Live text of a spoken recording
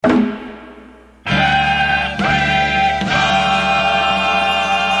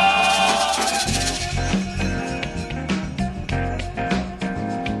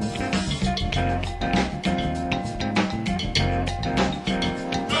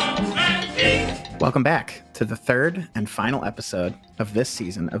Welcome back to the third and final episode of this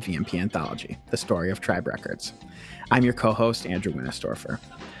season of VMP Anthology, the story of Tribe Records. I'm your co-host, Andrew Winnesdorfer.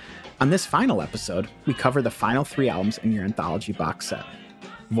 On this final episode, we cover the final 3 albums in your anthology box set: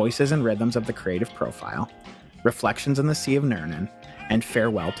 Voices and Rhythms of the Creative Profile, Reflections in the Sea of Nirnan, and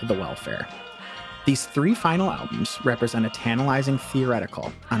Farewell to the Welfare. These 3 final albums represent a tantalizing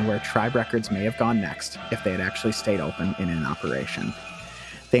theoretical on where Tribe Records may have gone next if they had actually stayed open and in operation.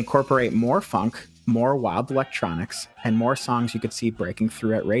 They incorporate more funk, more wild electronics, and more songs you could see breaking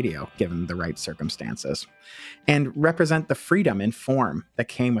through at radio given the right circumstances, and represent the freedom in form that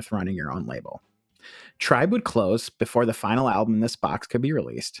came with running your own label. Tribe would close before the final album in this box could be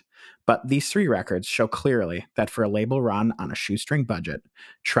released, but these 3 records show clearly that for a label run on a shoestring budget,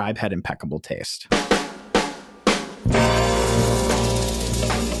 Tribe had impeccable taste.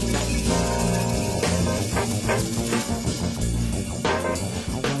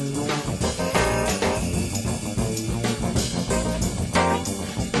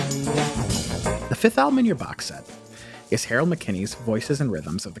 The 5th album in your box set is Harold McKinney's Voices and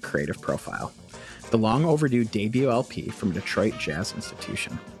Rhythms of the Creative Profile, the long overdue debut LP from Detroit Jazz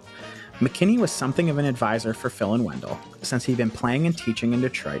Institution. McKinney was something of an advisor for Phil and Wendell since he'd been playing and teaching in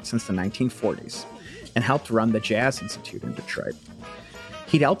Detroit since the 1940s and helped run the Jazz Institute in Detroit.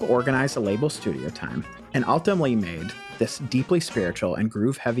 He'd helped organize the label studio time and ultimately made this deeply spiritual and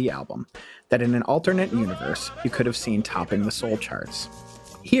groove-heavy album that in an alternate universe you could have seen topping the soul charts.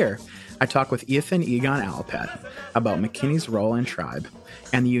 Here, I talk with Ethan Egon Alapet about McKinney's role in Tribe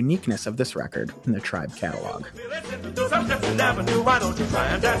and the uniqueness of this record in the Tribe catalog.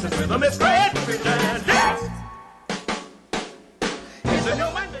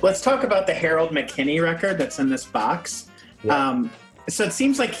 Let's talk about the Harold McKinney record that's in this box. Yeah. So it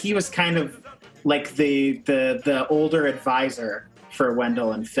seems like he was kind of like the older advisor for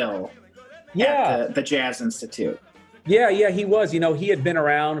Wendell and Phil at the Jazz Institute. Yeah, he was. He had been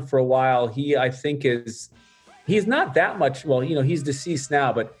around for a while. He's not that much, he's deceased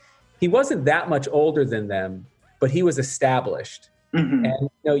now, but he wasn't that much older than them, but he was established. Mm-hmm. And,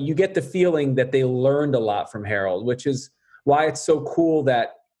 you get the feeling that they learned a lot from Harold, which is why it's so cool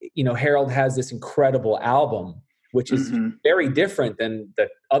that, Harold has this incredible album, which is very different than the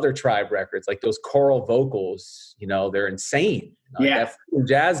other Tribe records, like those choral vocals, they're insane. That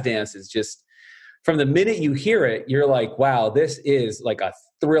jazz dance is just, from the minute you hear it, you're like, wow, this is like a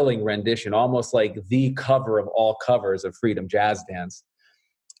thrilling rendition, almost like the cover of all covers of Freedom Jazz Dance.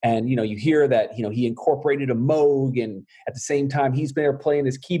 And, you hear that, he incorporated a Moog, and at the same time, he's been there playing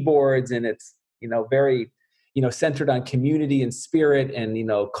his keyboards, and it's, very, centered on community and spirit and,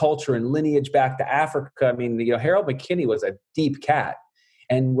 culture and lineage back to Africa. I mean, Harold McKinney was a deep cat.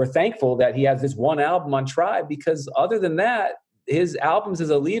 And we're thankful that he has this one album on Tribe, because other than that, his albums as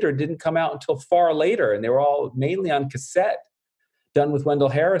a leader didn't come out until far later, and they were all mainly on cassette, done with Wendell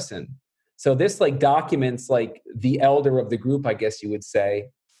Harrison. So this documents the elder of the group, I guess you would say,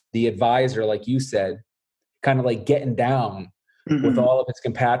 the advisor, like you said, kind of getting down with all of his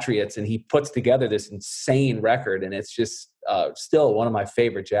compatriots, and he puts together this insane record, and it's just still one of my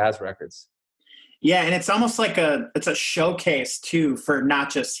favorite jazz records. Yeah, and it's almost like it's a showcase too for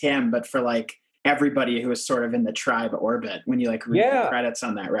not just him, but for everybody who is sort of in the Tribe orbit when you read the credits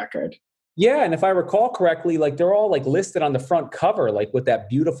on that record. Yeah, and if I recall correctly, they're all listed on the front cover, with that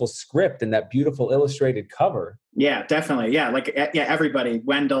beautiful script and that beautiful illustrated cover. Yeah, definitely. Yeah, everybody,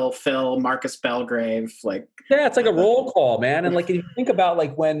 Wendell, Phil, Marcus Belgrave, Yeah, it's like a roll call, man. And if you think about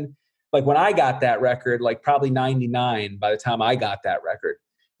when I got that record, probably 99 by the time I got that record,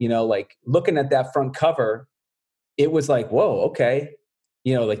 looking at that front cover, it was whoa, okay.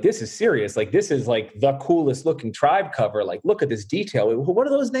 This is serious. This is the coolest looking Tribe cover. Look at this detail. What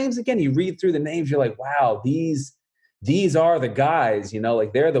are those names again? You read through the names, you're like, wow, these are the guys,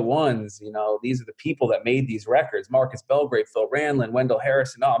 they're the ones, these are the people that made these records. Marcus Belgrave, Phil Randlin, Wendell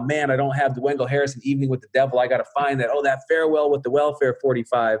Harrison. Oh man, I don't have the Wendell Harrison Evening with the Devil. I got to find that. Oh, that Farewell with the Welfare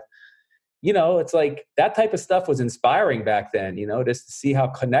 45. It's that type of stuff was inspiring back then, just to see how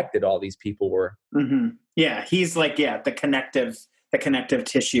connected all these people were. Mm-hmm. Yeah. He's the connective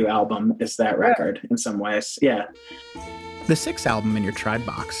tissue album is that record in some ways. Yeah. The 6th album in your Tribe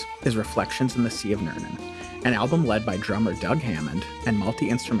box is Reflections in the Sea of Nirnan, an album led by drummer Doug Hammond and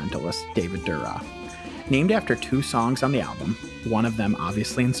multi-instrumentalist David Dura. Named after 2 songs on the album, one of them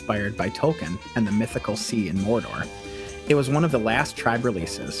obviously inspired by Tolkien and the mythical sea in Mordor, it was one of the last Tribe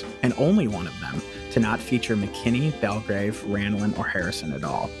releases, and only one of them, to not feature McKinney, Belgrave, Randlin, or Harrison at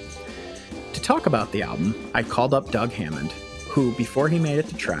all. To talk about the album, I called up Doug Hammond, who, before he made it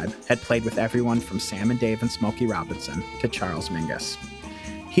to Tribe, had played with everyone from Sam and Dave and Smokey Robinson to Charles Mingus.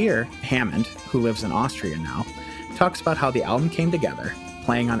 Here, Hammond, who lives in Austria now, talks about how the album came together,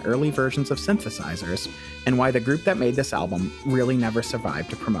 playing on early versions of synthesizers, and why the group that made this album really never survived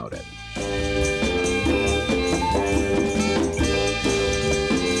to promote it.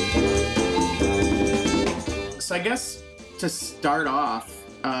 So I guess to start off,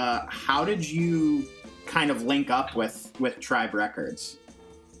 how did you kind of link up with Tribe Records?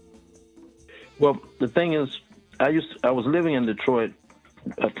 Well, the thing is, I was living in Detroit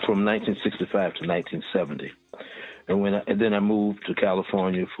from 1965 to 1970, and then I moved to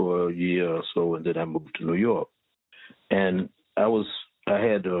California for a year or so, and then I moved to New York. And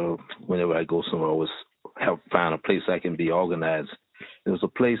whenever I go somewhere, I always find a place I can be organized. There was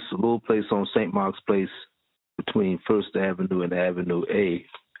a little place on St. Mark's Place between First Avenue and Avenue A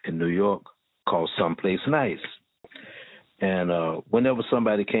in New York called Someplace Nice. And whenever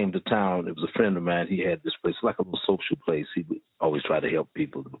somebody came to town, it was a friend of mine, he had this place, like a little social place. He would always try to help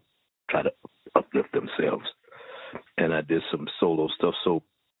people, try to uplift themselves. And I did some solo stuff. So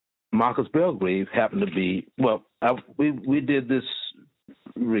Marcus Belgrave happened to be, we did this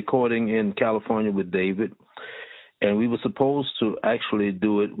recording in California with David, and we were supposed to actually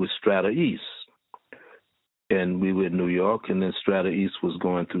do it with Strata East. And we were in New York, and then Strata East was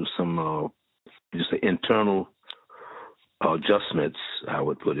going through some internal adjustments, I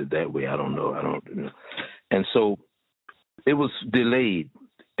would put it that way. I don't know. And so it was delayed,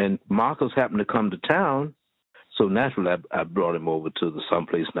 and Marcus happened to come to town. So naturally, I brought him over to the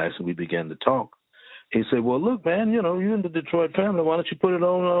Someplace Nice, and we began to talk. He said, well, look, man, you're in the Detroit family. Why don't you put it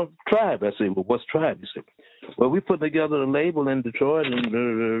on Tribe? I said, well, what's Tribe? He said, well, we put together a label in Detroit.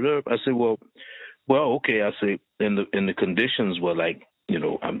 And I said, well, okay. I said, and the conditions were like,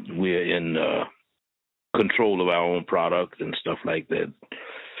 we're in control of our own product and stuff like that.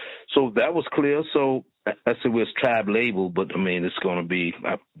 So that was clear. So I said, well, it's Tribe label, but I mean, it's going to be,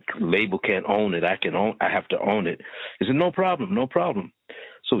 label can't own it. I have to own it. He said, no problem.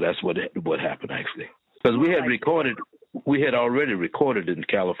 So that's what happened, actually. Because we had already recorded in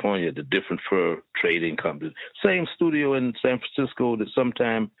California at the different fur trading companies. Same studio in San Francisco that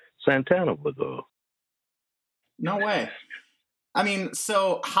sometime Santana would go. No way. I mean,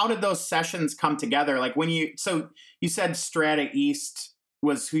 so how did those sessions come together? Like you said Strata East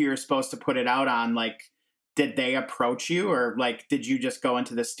was who you're supposed to put it out on. Like, did they approach you, or like, did you just go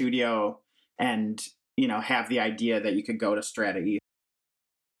into the studio and, have the idea that you could go to Strata East?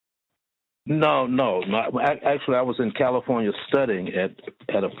 No. Actually, I was in California studying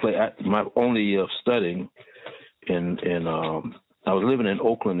at a place. My only year of studying I was living in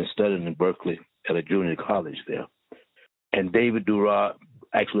Oakland and studying in Berkeley at a junior college there. And David Durrott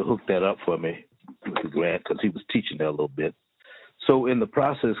actually hooked that up for me with the grant because he was teaching there a little bit. So in the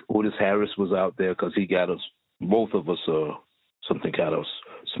process, Otis Harris was out there because he got both of us, something kind of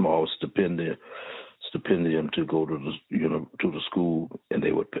small stipendium to go to the school, and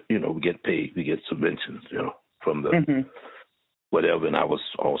they would, we get paid, we get subventions, from the whatever. And I was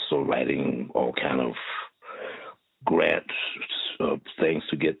also writing all kind of grants, things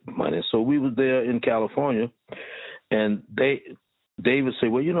to get money. So we were there in California, and David said,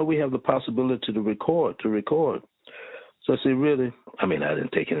 well, we have the possibility to record. So I said, really? I mean, I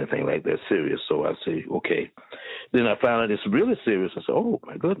didn't take anything like that serious. So I said, okay. Then I found out it's really serious. I said, oh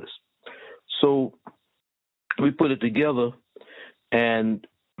my goodness. So we put it together, and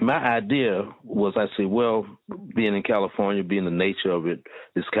my idea was, I said, well, being in California, being the nature of it,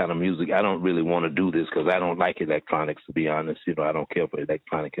 this kind of music, I don't really want to do this because I don't like electronics, to be honest. I don't care for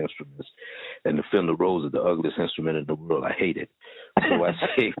electronic instruments. And the Fender Rose is the ugliest instrument in the world. I hate it. So I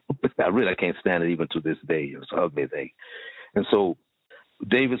say, I can't stand it even to this day. It's an ugly thing. And so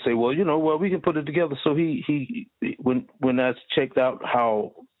David said, well, we can put it together. So he when I checked out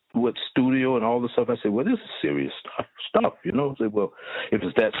what studio and all the stuff, I said, well, this is serious stuff, I said, well, if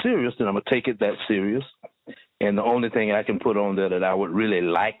it's that serious, then I'm going to take it that serious. And the only thing I can put on there that I would really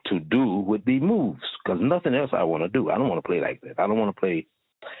like to do would be moves, because nothing else I want to do. I don't want to play like that. I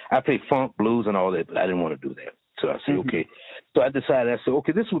play funk, blues, and all that, but I didn't want to do that. So I said, okay. So I decided,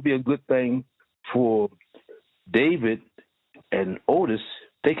 okay, this would be a good thing for David and Otis.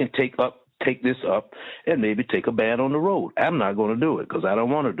 They can take this up and maybe take a band on the road. I'm not going to do it because I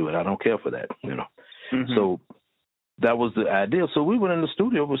don't want to do it. I don't care for that, So that was the idea. So we went in the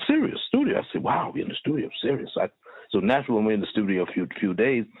studio. It was serious studio. I said, wow, we're in the studio, serious. So naturally, when we're in the studio a few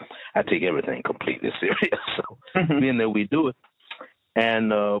days, I take everything completely serious. So being there, we do it.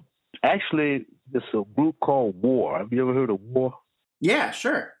 And actually, there's a group called War. Have you ever heard of War? Yeah,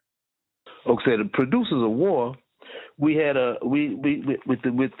 sure. Okay, the producers of War. We had with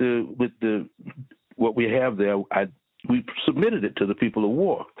the what we have there. I we submitted it to the people of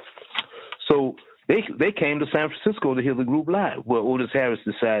war. So they came to San Francisco to hear the group live. Well, Otis Harris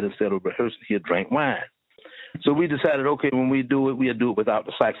decided instead of rehearsing, he'd drank wine. So we decided, okay, when we do it, we'll do it without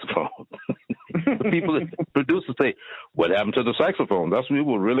the saxophone. The people, the producers say, what happened to the saxophone? We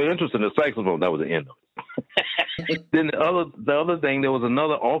were really interested in the saxophone. That was the end of it. Then the other thing, there was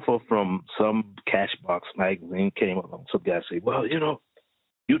another offer from some Cashbox magazine came along. Some guy said, well,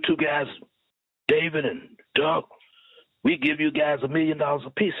 you two guys, David and Doug, we give you guys $1 million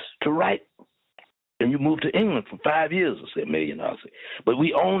apiece to write. And you move to England for 5 years. I said, $1 million. But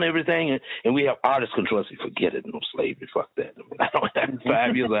we own everything, and we have artist control. I said, forget it, no slavery, fuck that. I don't have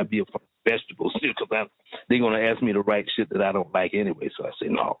 5 years. I'd be a vegetable still because they're going to ask me to write shit that I don't like anyway. So I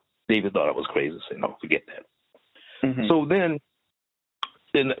said, no. David thought I was crazy. I said, no, forget that. Mm-hmm. So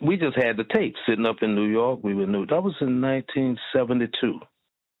then we just had the tape sitting up in New York. That was in 1972.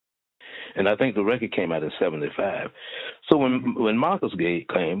 And I think the record came out in 75. So when Marcus Gay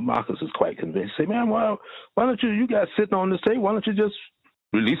came, Marcus is quite convinced. He said, man, why don't you guys sitting on this tape, why don't you just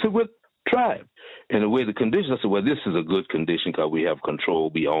release it with Tribe? And the way the condition, I said, well, this is a good condition because we have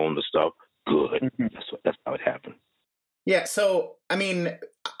control, we own the stuff. Good. Mm-hmm. That's how it happened. Yeah, so, I mean,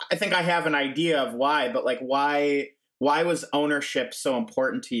 I think I have an idea of why, but like why was ownership so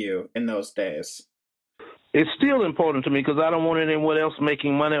important to you in those days? It's still important to me because I don't want anyone else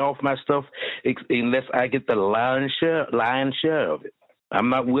making money off my stuff unless I get the lion's share of it. I'm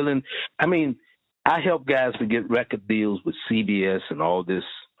not willing. I mean, I help guys to get record deals with CBS and all this.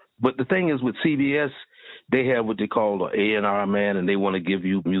 But the thing is with CBS, they have what they call an A&R man, and they want to give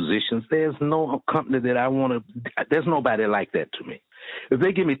you musicians. There's no company that I want to – there's nobody like that to me. If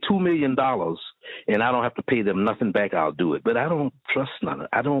they give me $2 million and I don't have to pay them nothing back, I'll do it. But I don't trust none of it.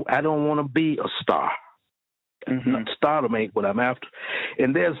 I don't want to be a star. Mm-hmm. Stardom ain't what I'm after.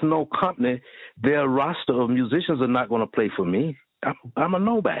 And there's no company, their roster of musicians are not going to play for me. I'm a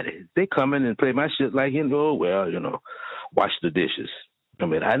nobody. They come in and play my shit like, wash the dishes. I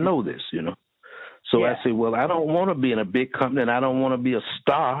mean, I know this, So yeah. I say, well, I don't want to be in a big company, and I don't want to be a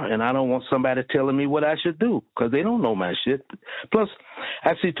star, and I don't want somebody telling me what I should do because they don't know my shit. Plus,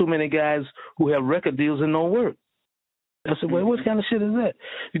 I see too many guys who have record deals and don't work. I said, well, what kind of shit is that?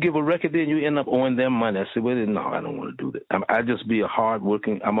 You give a record deal and you end up owing them money. I said, well, no, I don't want to do that. I just be a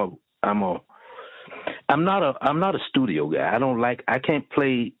hardworking. I'm not a studio guy. I can't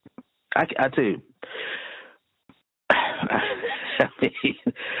play. I tell you,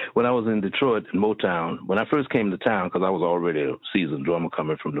 when I was in Detroit in Motown, when I first came to town, because I was already a seasoned drummer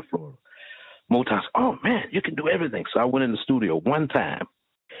coming from the Florida, Motown said, oh man, you can do everything. So I went in the studio one time.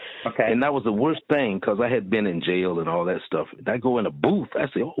 Okay. And that was the worst thing because I had been in jail and all that stuff. I go in a booth. I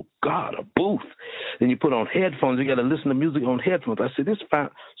say, oh, God, a booth. Then you put on headphones. You got to listen to music on headphones. I said, this is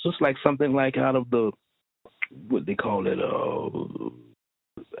just like something like out of the, what they call it,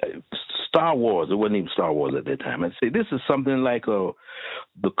 Star Wars. It wasn't even Star Wars at that time. I say, this is something like the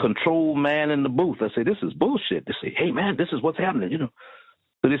control man in the booth. I say, this is bullshit. They say, hey, man, this is what's happening,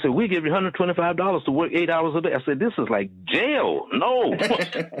 So they said, we give you $125 to work 8 hours a day. I said, this is like jail. No,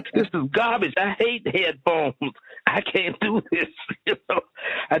 this is garbage. I hate headphones. I can't do this.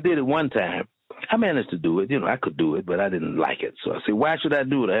 I did it one time. I managed to do it. I could do it, but I didn't like it. So I said, why should I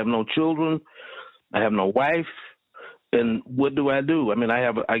do it? I have no children. I have no wife. And what do? I mean, I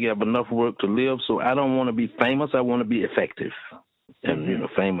have enough work to live, so I don't want to be famous. I want to be effective. And,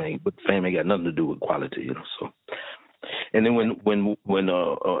 fame ain't got nothing to do with quality, so. And then when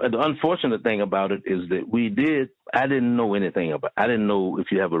the unfortunate thing about it is that I didn't know anything about. I didn't know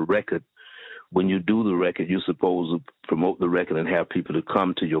if you have a record. When you do the record, you're supposed to promote the record and have people to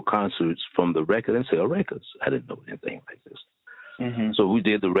come to your concerts from the record and sell records. I didn't know anything like this. Mm-hmm. So we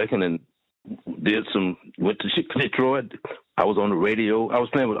did the record and went to Detroit. I was on the radio. I was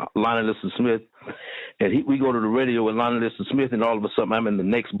playing with Lonnie Liston Smith, and we go to the radio with Lonnie Liston Smith, and all of a sudden I'm in the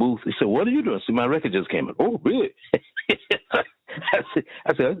next booth. He said, what are you doing? I said, my record just came out. Oh, really? I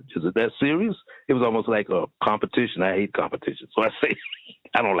said, is it that serious? It was almost like a competition. I hate competition. So I say,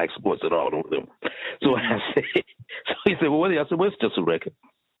 I don't like sports at all. So I say, so he said, well, what are you? I said, well, it's just a record.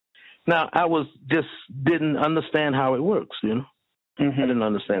 Now, I didn't understand how it works, Mm-hmm. I didn't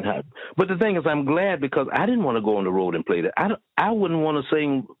understand how. But the thing is, I'm glad because I didn't want to go on the road and play that. I wouldn't want to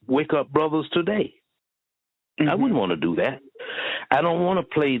sing Wake Up Brothers today. Mm-hmm. I wouldn't want to do that. I don't want to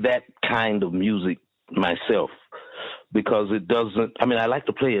play that kind of music myself because it doesn't. I mean, I like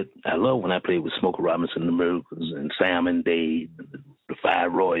to play it. I love when I play with Smokey Robinson, the Miracles, and Sam and Dave, and the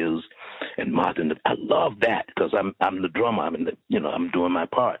Five Royals, and Martin. I love that because I'm the drummer. I'm I'm doing my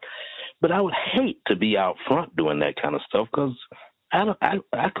part. But I would hate to be out front doing that kind of stuff because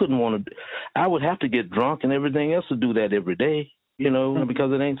I couldn't want to. I would have to get drunk and everything else to do that every day,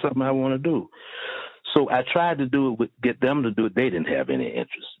 because it ain't something I want to do. So I tried to do it get them to do it. They didn't have any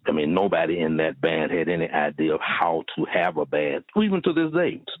interest. I mean, nobody in that band had any idea of how to have a band. Even to this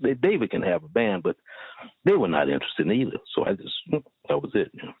day, David can have a band, but they were not interested in either. So that was it.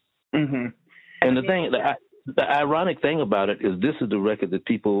 Mm-hmm. And the ironic thing about it is this is the record that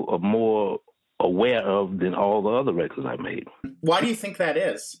people are more aware of than all the other records I made. Why do you think that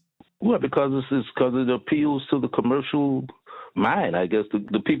is? Well, because it appeals to the commercial mind, I guess,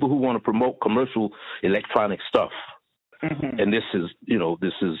 the people who want to promote commercial electronic stuff. Mm-hmm. And this is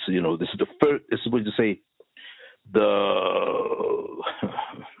the first. This is what you say.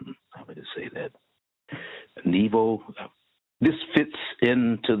 How would you say that? Nevo. This fits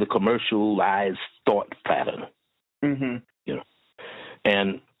into the commercialized thought pattern. Mm-hmm.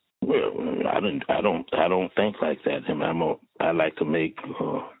 And well, I don't think like that. I like to make.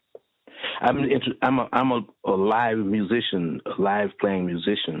 I'm a live musician, a live playing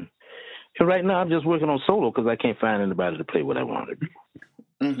musician. And right now I'm just working on solo because I can't find anybody to play what I want to do.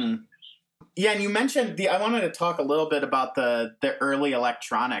 Mm-hmm. Yeah, and you mentioned I wanted to talk a little bit about the early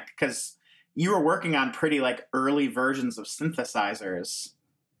electronic, because you were working on pretty early versions of synthesizers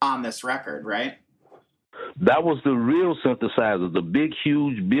on this record, right? That was the real synthesizer, the big,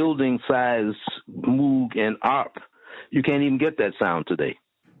 huge building size Moog and ARP. You can't even get that sound today.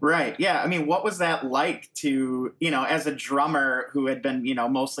 Right. Yeah. I mean, what was that like to, as a drummer who had been,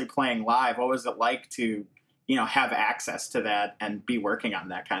 mostly playing live, what was it like to, have access to that and be working on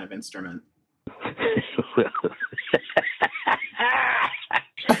that kind of instrument?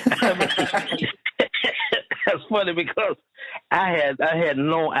 That's funny because I had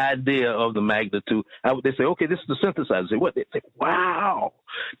no idea of the magnitude. They say, okay, this is the synthesizer. I say, what? They say, wow,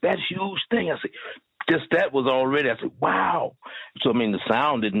 that huge thing. I say, just that was already. I said, wow. So I mean, the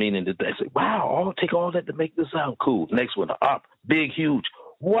sound didn't mean anything. I said, wow, I'll take all that to make this sound cool. Next one, up, big, huge.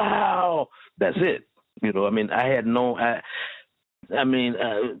 Wow, that's it. I mean, I had no. I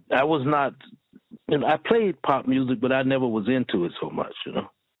was not. I played pop music, but I never was into it so much.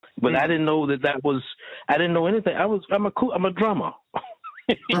 But I didn't know that was. I didn't know anything. I'm a drummer.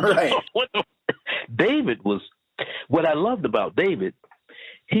 Right. David was. What I loved about David,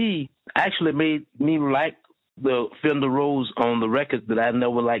 he actually made me like the Fender Rose on the record that I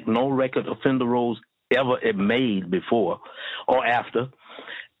never liked no record of Fender Rose ever made before or after.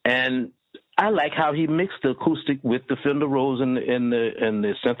 And I like how he mixed the acoustic with the Fender Rose and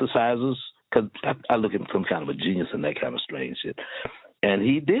the synthesizers, because I look at him some kind of a genius in that kind of strange shit. And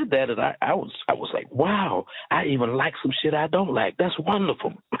he did that, and I was like, wow, I even like some shit I don't like. That's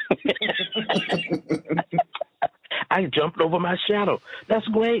wonderful. I jumped over my shadow. That's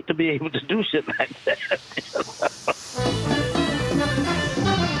great to be able to do shit like that.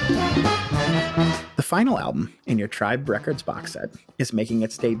 The final album in your Tribe Records box set is making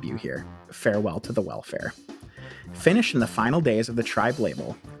its debut here, Farewell to the Welfare. Finished in the final days of the Tribe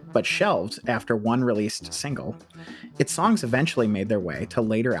label, but shelved after one released single, its songs eventually made their way to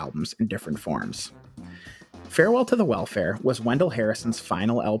later albums in different forms. Farewell to the Welfare was Wendell Harrison's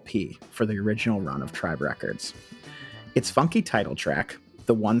final LP for the original run of Tribe Records. Its funky title track,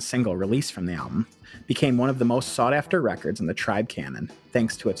 the one single released from the album, became one of the most sought-after records in the Tribe canon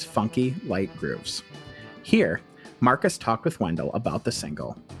thanks to its funky, light grooves. Here, Marcus talked with Wendell about the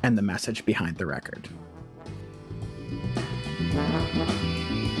single and the message behind the record.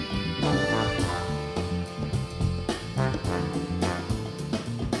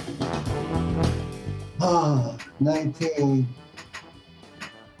 19.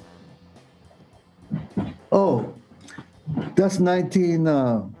 Oh, that's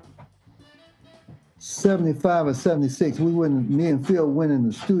 1975 or 76. Me and Phil went in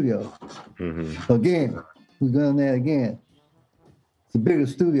the studio again. We're going there again. It's a bigger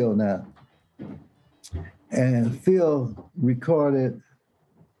studio now. And Phil recorded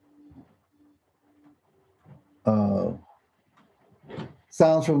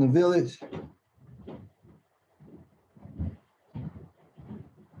Sounds from the Village.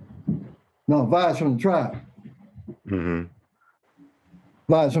 No, Vibes from the Tribe. Mm-hmm.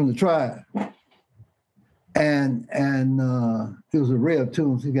 Vibes from the Tribe. And it was a array of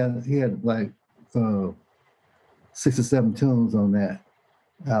tunes. He had like 6 or 7 tunes on that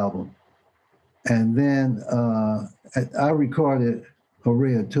album. And then I recorded a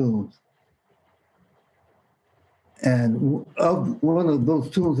array of tunes. And one of those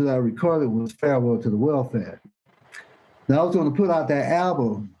tunes that I recorded was Farewell to the Welfare. Now I was going to put out that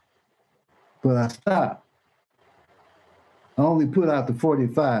album, but I stopped. I only put out the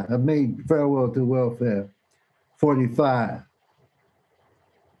 45. I made Farewell to the Welfare 45.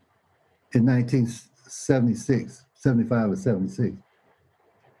 in 1976, 75 or 76.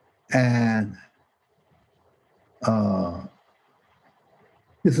 And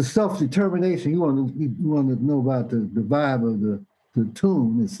it's a self-determination. You want to know about the vibe of the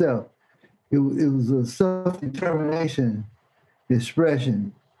tune itself. It was a self-determination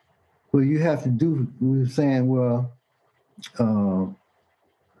expression where you have to do, we're saying, well,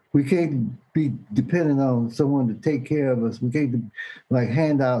 we can't be dependent on someone to take care of us. We can't like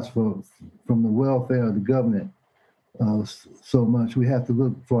handouts from the welfare of the government so much. We have to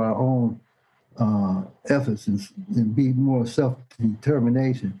look for our own efforts and be more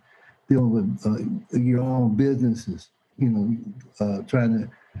self-determination, dealing with your own businesses, trying to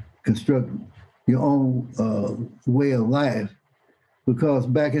construct your own way of life. Because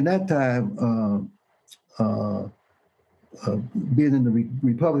back in that time, being in the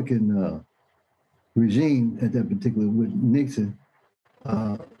Republican regime at that particular with Nixon,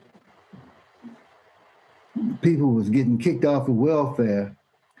 people was getting kicked off of welfare.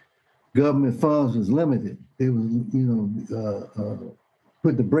 Government funds was limited. It was,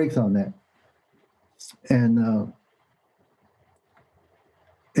 put the brakes on that. And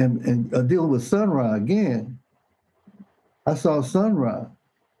dealing with Sun Ra again, I saw Sun Ra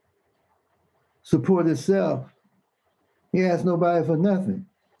support itself. He asked nobody for nothing,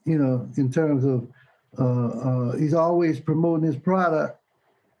 in terms of he's always promoting his product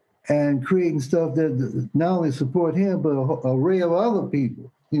and creating stuff that not only support him, but an array of other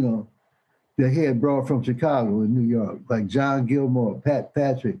people, that he had brought from Chicago and New York, like John Gilmore, Pat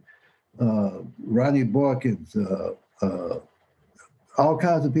Patrick, Ronnie Borkins, all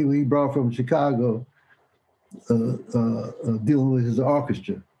kinds of people he brought from Chicago dealing with his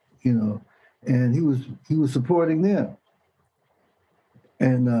orchestra, and he was supporting them.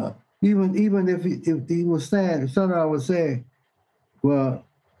 And even if he was saying, Sun Ra was saying, well,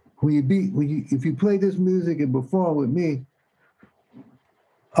 if you play this music and perform with me,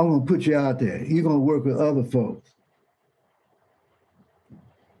 I'm gonna put you out there. You're gonna work with other folks.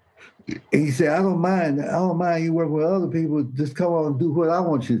 And he said, I don't mind you working with other people. Just come on and do what I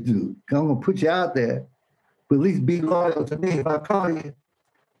want you to do. I'm gonna put you out there, but at least be loyal to me. If I call you,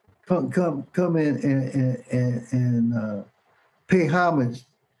 come in and pay homage,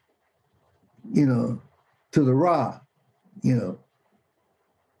 to the Ra,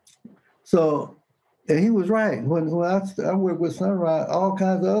 So, and he was right. When I worked with Sun Ra, all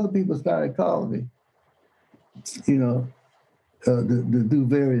kinds of other people started calling me, to do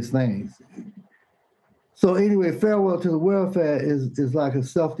various things. So anyway, Farewell to the Welfare is like a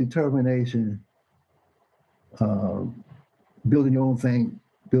self-determination, building your own thing,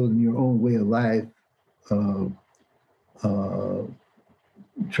 building your own way of life,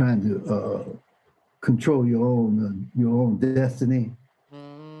 trying to control your own destiny.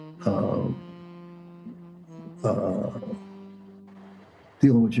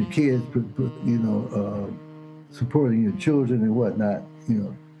 Dealing with your kids, supporting your children and whatnot,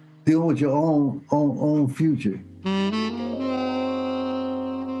 dealing with your own future.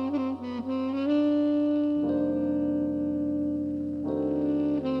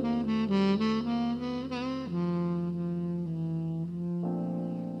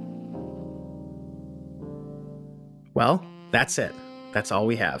 Well, that's it. That's all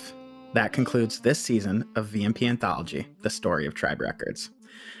we have. That concludes this season of VMP Anthology, The Story of Tribe Records.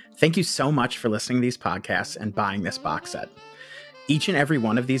 Thank you so much for listening to these podcasts and buying this box set. Each and every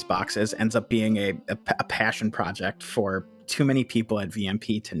one of these boxes ends up being a passion project for too many people at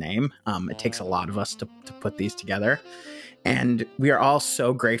VMP to name. It takes a lot of us to put these together. And we are all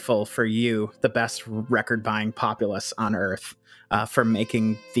so grateful for you, the best record buying populace on earth, for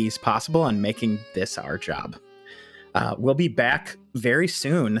making these possible and making this our job. We'll be back very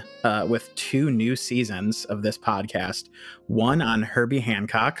soon with 2 new seasons of this podcast. One on Herbie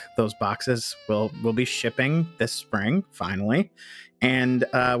Hancock. Those boxes will be shipping this spring, finally. And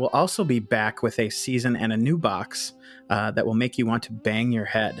we'll also be back with a season and a new box that will make you want to bang your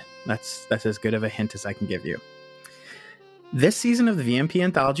head. That's as good of a hint as I can give you. This season of the VMP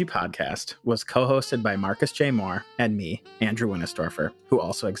Anthology podcast was co-hosted by Marcus J. Moore and me, Andrew Winestorfer, who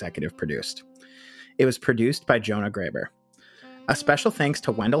also executive produced. It was produced by Jonah Graber. A special thanks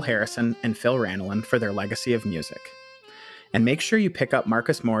to Wendell Harrison and Phil Ranelin for their legacy of music. And make sure you pick up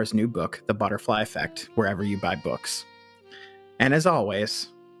Marcus Moore's new book, The Butterfly Effect, wherever you buy books. And as always,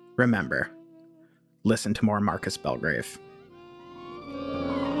 remember, listen to more Marcus Belgrave.